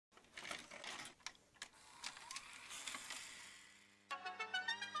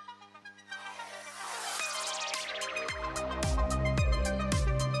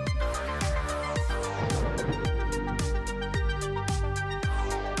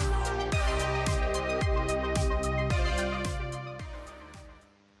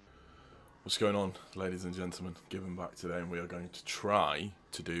What's going on, ladies and gentlemen? Given back today, and we are going to try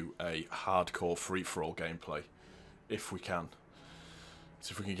to do a hardcore free-for-all gameplay, if we can.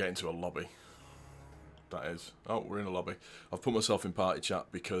 See if we can get into a lobby. That is. Oh, we're in a lobby. I've put myself in party chat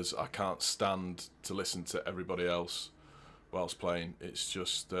because I can't stand to listen to everybody else whilst playing. It's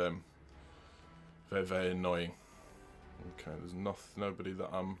just very, very annoying. Okay, there's nobody that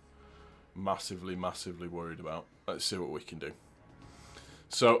I'm massively worried about. Let's see what we can do.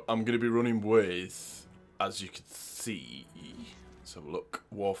 So, I'm going to be running with, as you can see, let's have a look,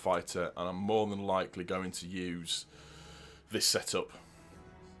 Warfighter, and I'm more than likely going to use this setup.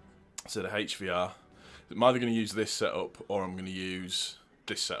 So the HVR. I'm either going to use this setup, or I'm going to use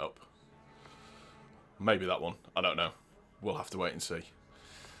this setup. Maybe that one, I don't know. We'll have to wait and see.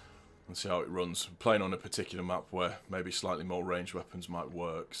 And see how it runs. I'm playing on a particular map where maybe slightly more ranged weapons might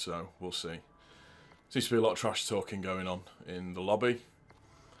work, so we'll see. Seems to be a lot of trash talking going on in the lobby.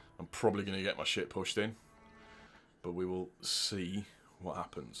 I'm probably going to get my shit pushed in, but we will see what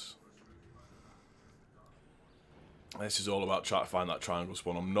happens. This is all about trying to find that triangle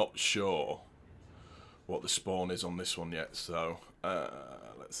spawn. I'm not sure what the spawn is on this one yet, so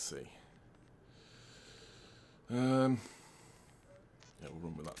let's see. Yeah, we'll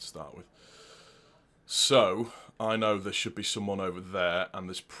run with that to start with. So, I know there should be someone over there, and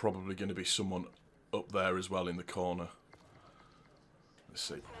there's probably going to be someone up there as well in the corner. Let's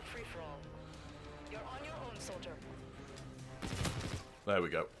see. You're on your own, soldier. There we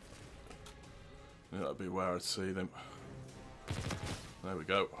go. Yeah, that'd be where I'd see them. There we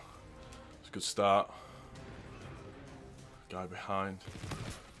go. It's a good start. Guy behind.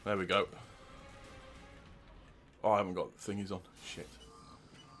 There we go. Oh, I haven't got thingies on. Shit.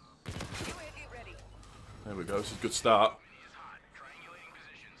 There we go. This is a good start.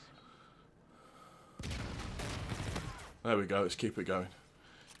 There we go. Let's keep it going.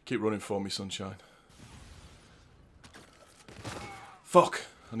 Keep running for me, sunshine. Fuck!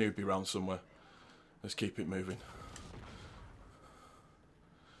 I knew he'd be round somewhere. Let's keep it moving.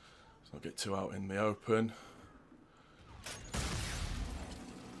 Let's not get too out in the open.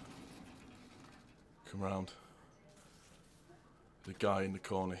 Come round. The guy in the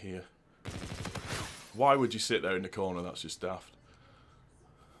corner here. Why would you sit there in the corner? That's just daft.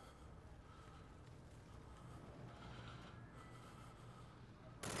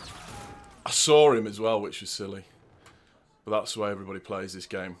 I saw him as well, which was silly. But that's the way everybody plays this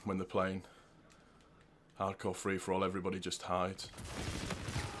game when they're playing hardcore free-for-all. Everybody just hides.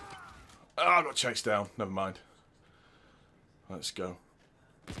 Ah, I got chased down. Never mind. Let's go.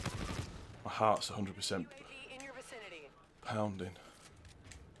 My heart's 100% pounding.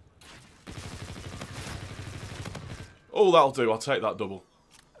 Oh, that'll do. I'll take that double.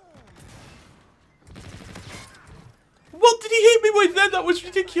 What did he hit me with then? That was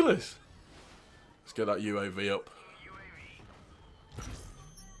ridiculous. Let's get that UAV up.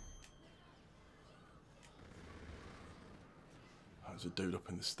 There's a dude up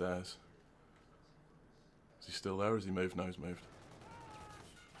in the stairs. Is he still there or has he moved? No, he's moved.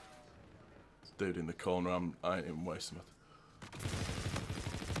 There's a dude in the corner. I ain't even wasting it.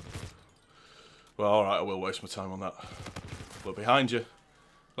 Well, alright, I will waste my time on that. But behind you.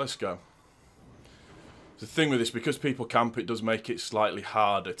 Let's go. The thing with this, because people camp, it does make it slightly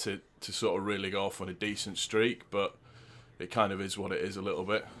harder to sort of really go off on a decent streak, but it kind of is what it is a little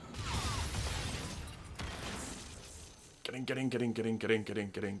bit. Get in, get in, get in, get in, get in, get in,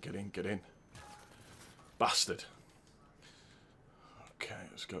 get in, get in, get in. Bastard. Okay,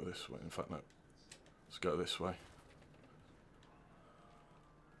 let's go this way. In fact, no. Let's go this way.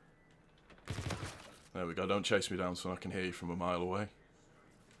 There we go. Don't chase me down so I can hear you from a mile away.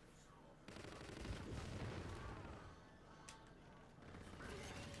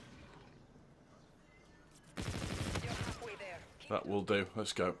 That will do.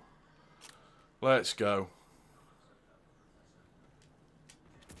 Let's go. Let's go.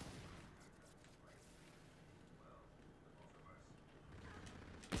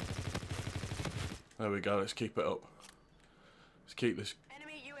 There we go. Let's keep it up. Let's keep this.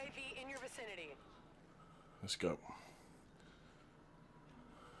 Enemy UAV in your vicinity. Let's go.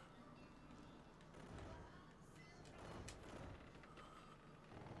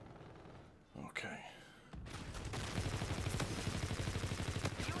 Okay.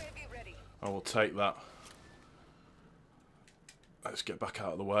 UAV ready. I will take that. Let's get back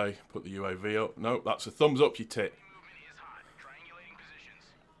out of the way. Put the UAV up. Nope, that's a thumbs up, you tit.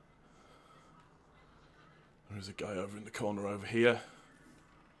 There's a guy over in the corner over here.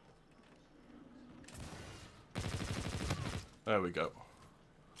 There we go.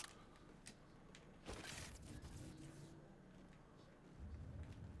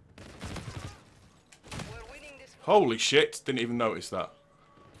 Holy shit, didn't even notice that.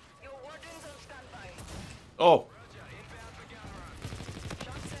 Your warden's on standby. Oh,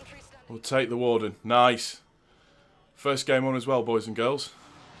 Shock sentry standing. we'll take the warden. Nice. First game on as well, boys and girls.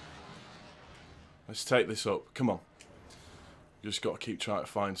 Let's take this up. Come on. Just got to keep trying to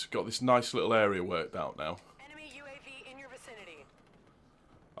find... Got this nice little area worked out now. Enemy UAV in your vicinity.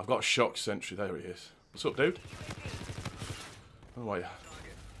 I've got a shock sentry. There he is. What's up, dude? Oh, wait.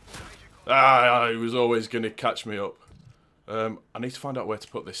 Ah, he was always going to catch me up. I need to find out where to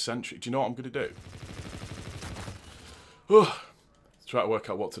put this sentry. Do you know what I'm going to do? Try to work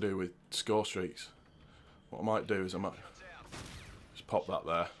out what to do with score streaks. What I might do is I might just pop that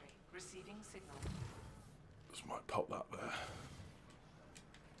there. Receiving signal. Just might pop that there.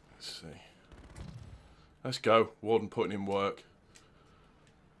 Let's see. Let's go. Warden putting in work.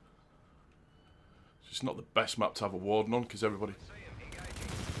 It's not the best map to have a warden on because everybody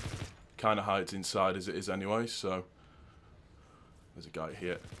kind of hides inside as it is anyway, so... There's a guy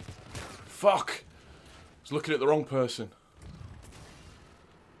here. Fuck! I was looking at the wrong person.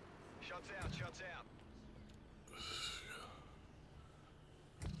 Shots out, shots out.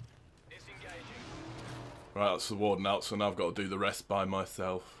 Disengaging. Right, that's the warden out, so now I've got to do the rest by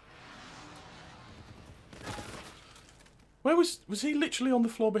myself. Where was he literally on the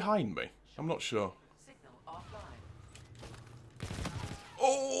floor behind me? I'm not sure. Signal offline.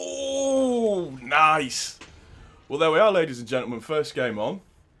 Oh, nice. Well, there we are, ladies and gentlemen. First game on.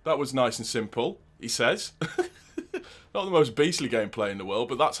 That was nice and simple, he says. Not the most beastly gameplay in the world,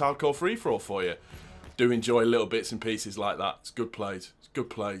 but that's hardcore free-for-all for you. Do enjoy little bits and pieces like that. It's good plays. It's good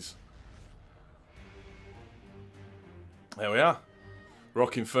plays. There we are.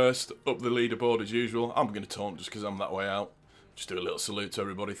 Rocking first, up the leaderboard as usual. I'm going to taunt just because I'm that way out. Just do a little salute to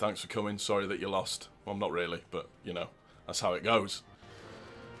everybody. Thanks for coming. Sorry that you lost. Well, not really, but, you know, that's how it goes.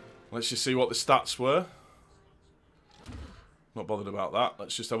 Let's just see what the stats were. Not bothered about that.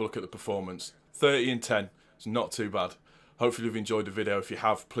 Let's just have a look at the performance. 30 and 10. It's not too bad. Hopefully you've enjoyed the video. If you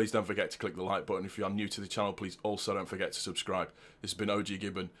have, please don't forget to click the like button. If you are new to the channel, please also don't forget to subscribe. This has been OG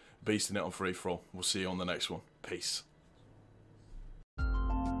Gibbon, beasting it on free-for-all. We'll see you on the next one. Peace.